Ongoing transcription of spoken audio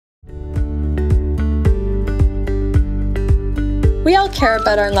We all care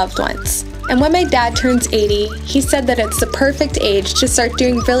about our loved ones. And when my dad turns 80, he said that it's the perfect age to start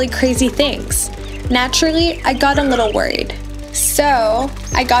doing really crazy things. Naturally, I got a little worried. So,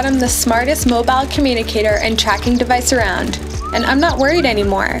 I got him the smartest mobile communicator and tracking device around, and I'm not worried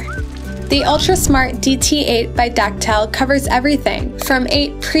anymore. The ultra-smart DT8 by Daktel covers everything from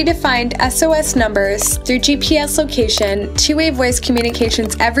 8 predefined SOS numbers through GPS location, two-way voice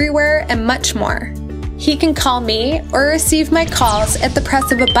communications everywhere, and much more. He can call me or receive my calls at the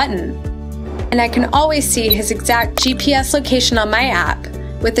press of a button. And I can always see his exact GPS location on my app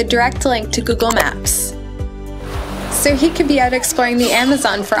with a direct link to Google Maps. So he could be out exploring the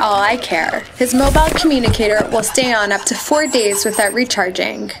Amazon for all I care. His mobile communicator will stay on up to 4 days without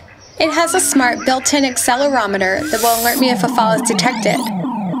recharging. It has a smart built-in accelerometer that will alert me if a fall is detected.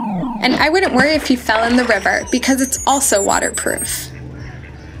 And I wouldn't worry if he fell in the river because it's also waterproof.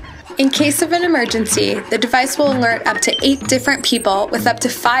 In case of an emergency, the device will alert up to 8 different people with up to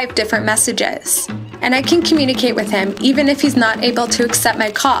 5 different messages. And I can communicate with him even if he's not able to accept my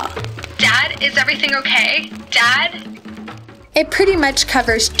call. Dad, is everything okay? Dad? It pretty much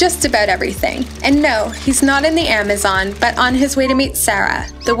covers just about everything. And no, he's not in the Amazon, but on his way to meet Sarah,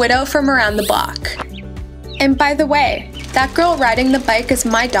 the widow from around the block. And by the way, that girl riding the bike is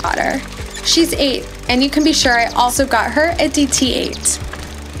my daughter. She's 8, and you can be sure I also got her a DT8.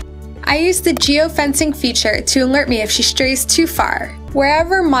 I use the geofencing feature to alert me if she strays too far.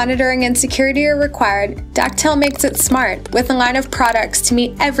 Wherever monitoring and security are required, Daktel makes it smart with a line of products to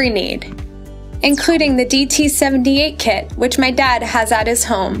meet every need, including the DT78 kit, which my dad has at his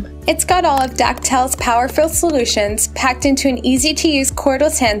home. It's got all of Daktel's powerful solutions packed into an easy-to-use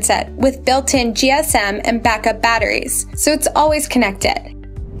cordless handset with built-in GSM and backup batteries, so it's always connected.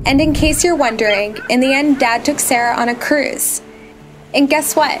 And in case you're wondering, in the end, Dad took Sarah on a cruise. And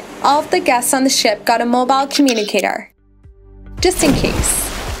guess what? All of the guests on the ship got a mobile communicator. Just in case.